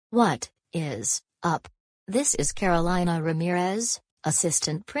What is up? This is Carolina Ramirez,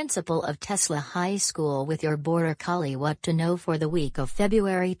 Assistant Principal of Tesla High School with your Border Collie What to Know for the week of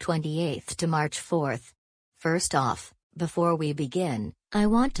February 28 to March 4. First off, before we begin, I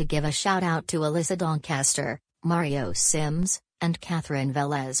want to give a shout out to Alyssa Doncaster, Mario Sims, and Catherine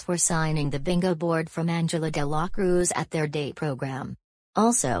Velez for signing the bingo board from Angela de la Cruz at their day program.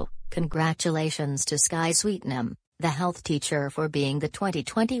 Also, congratulations to Sky Sweetnam, the health teacher, for being the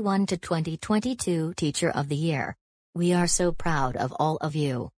 2021 to 2022 Teacher of the Year. We are so proud of all of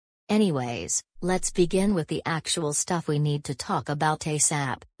you. Anyways, let's begin with the actual stuff we need to talk about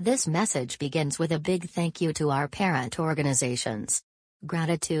ASAP. This message begins with a big thank you to our parent organizations.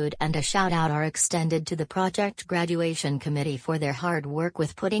 Gratitude and a shout out are extended to the Project Graduation Committee for their hard work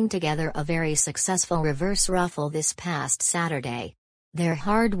with putting together a very successful reverse raffle this past Saturday. Their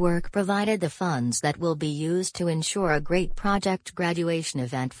hard work provided the funds that will be used to ensure a great project graduation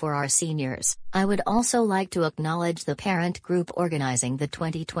event for our seniors. I would also like to acknowledge the parent group organizing the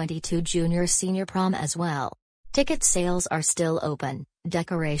 2022 Junior Senior Prom as well. Ticket sales are still open,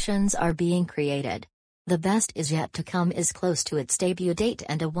 decorations are being created. The best is yet to come is close to its debut date,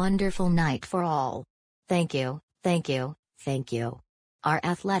 and a wonderful night for all. Thank you, thank you, thank you. Our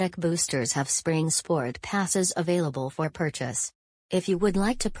athletic boosters have spring sport passes available for purchase. If you would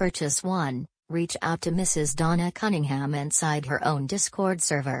like to purchase one, reach out to Mrs. Donna Cunningham inside her own Discord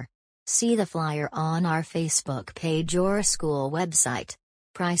server. See the flyer on our Facebook page or school website.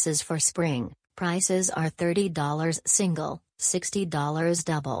 Prices for spring: prices are $30 single, $60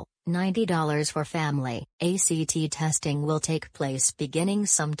 double, $90 for family. ACT testing will take place beginning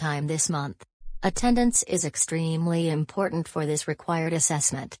sometime this month. Attendance is extremely important for this required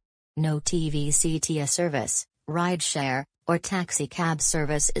assessment. No TVCTA service, rideshare, or taxi cab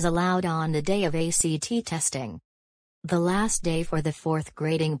service is allowed on the day of ACT testing. The last day for the fourth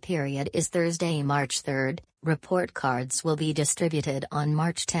grading period is Thursday, March 3rd. Report cards will be distributed on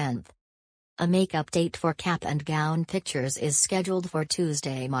March 10th. A makeup date for cap and gown pictures is scheduled for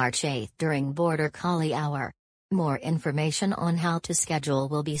Tuesday, March 8th during Border Collie Hour. More information on how to schedule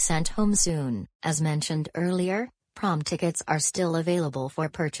will be sent home soon. As mentioned earlier, prom tickets are still available for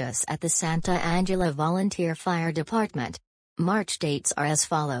purchase at the Santa Angela Volunteer Fire Department. March dates are as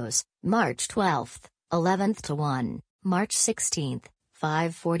follows: March 12th, 11th to 1, March 16th,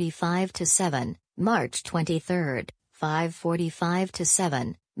 5:45 to 7, March 23rd, 5:45 to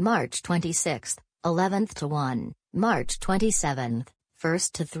 7, March 26th, 11th to 1, March 27th,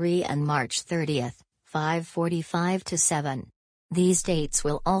 1st to 3, and March 30th, 5:45 to 7. These dates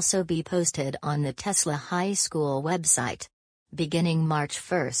will also be posted on the Tesla High School website. Beginning March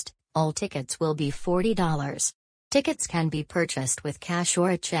 1st, all tickets will be $40. Tickets can be purchased with cash or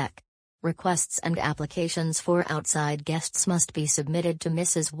a check. Requests and applications for outside guests must be submitted to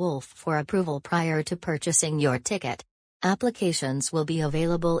Mrs. Wolf for approval prior to purchasing your ticket. Applications will be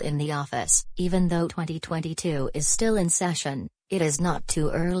available in the office. Even though 2022 is still in session, it is not too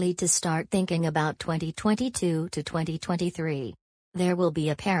early to start thinking about 2022 to 2023. There will be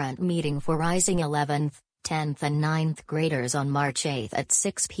a parent meeting for rising 11th, 10th and 9th graders on March 8th at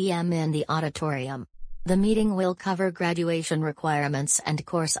 6 p.m. in the auditorium. The meeting will cover graduation requirements and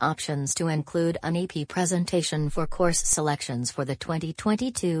course options to include an EP presentation for course selections for the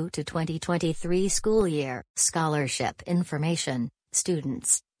 2022 to 2023 school year. Scholarship information: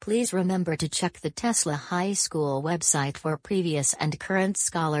 students, please remember to check the Tesla High School website for previous and current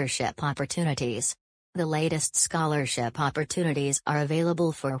scholarship opportunities. The latest scholarship opportunities are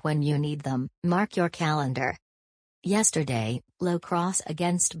available for when you need them. Mark your calendar. Yesterday, lacrosse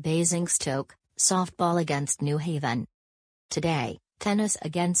against Basingstoke, softball against New Haven. Today, tennis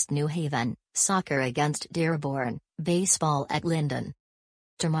against New Haven, soccer against Dearborn, baseball at Linden.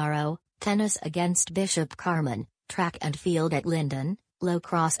 Tomorrow, tennis against Bishop Carman, track and field at Linden,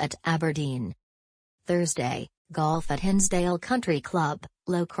 lacrosse at Aberdeen. Thursday, golf at Hinsdale Country Club,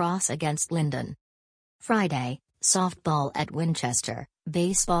 lacrosse against Linden. Friday, softball at Winchester,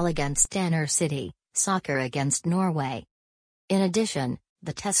 baseball against Tanner City, soccer against Norway. In addition,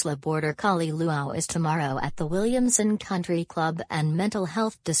 the Tesla Border Collie Luau is tomorrow at the Williamson Country Club and mental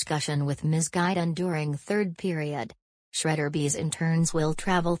health discussion with Ms. Guyton during third period. Shredder Bees interns will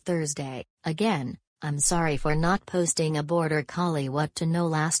travel Thursday. Again, I'm sorry for not posting a Border Collie What to Know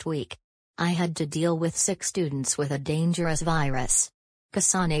last week. I had to deal with 6 students with a dangerous virus.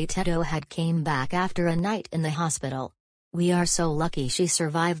 Kasane Teto had came back after a night in the hospital. We are so lucky she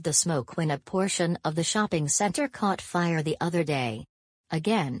survived the smoke when a portion of the shopping center caught fire the other day.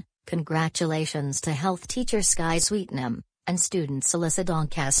 Again, congratulations to health teacher Sky Sweetnam, and students Alyssa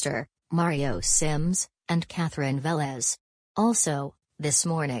Doncaster, Mario Sims, and Catherine Velez. Also, This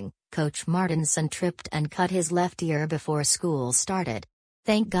morning, Coach Martinson tripped and cut his left ear before school started.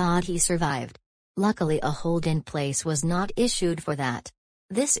 Thank God he survived. Luckily a hold in place was not issued for that.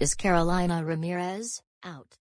 This is Carolina Ramirez, out.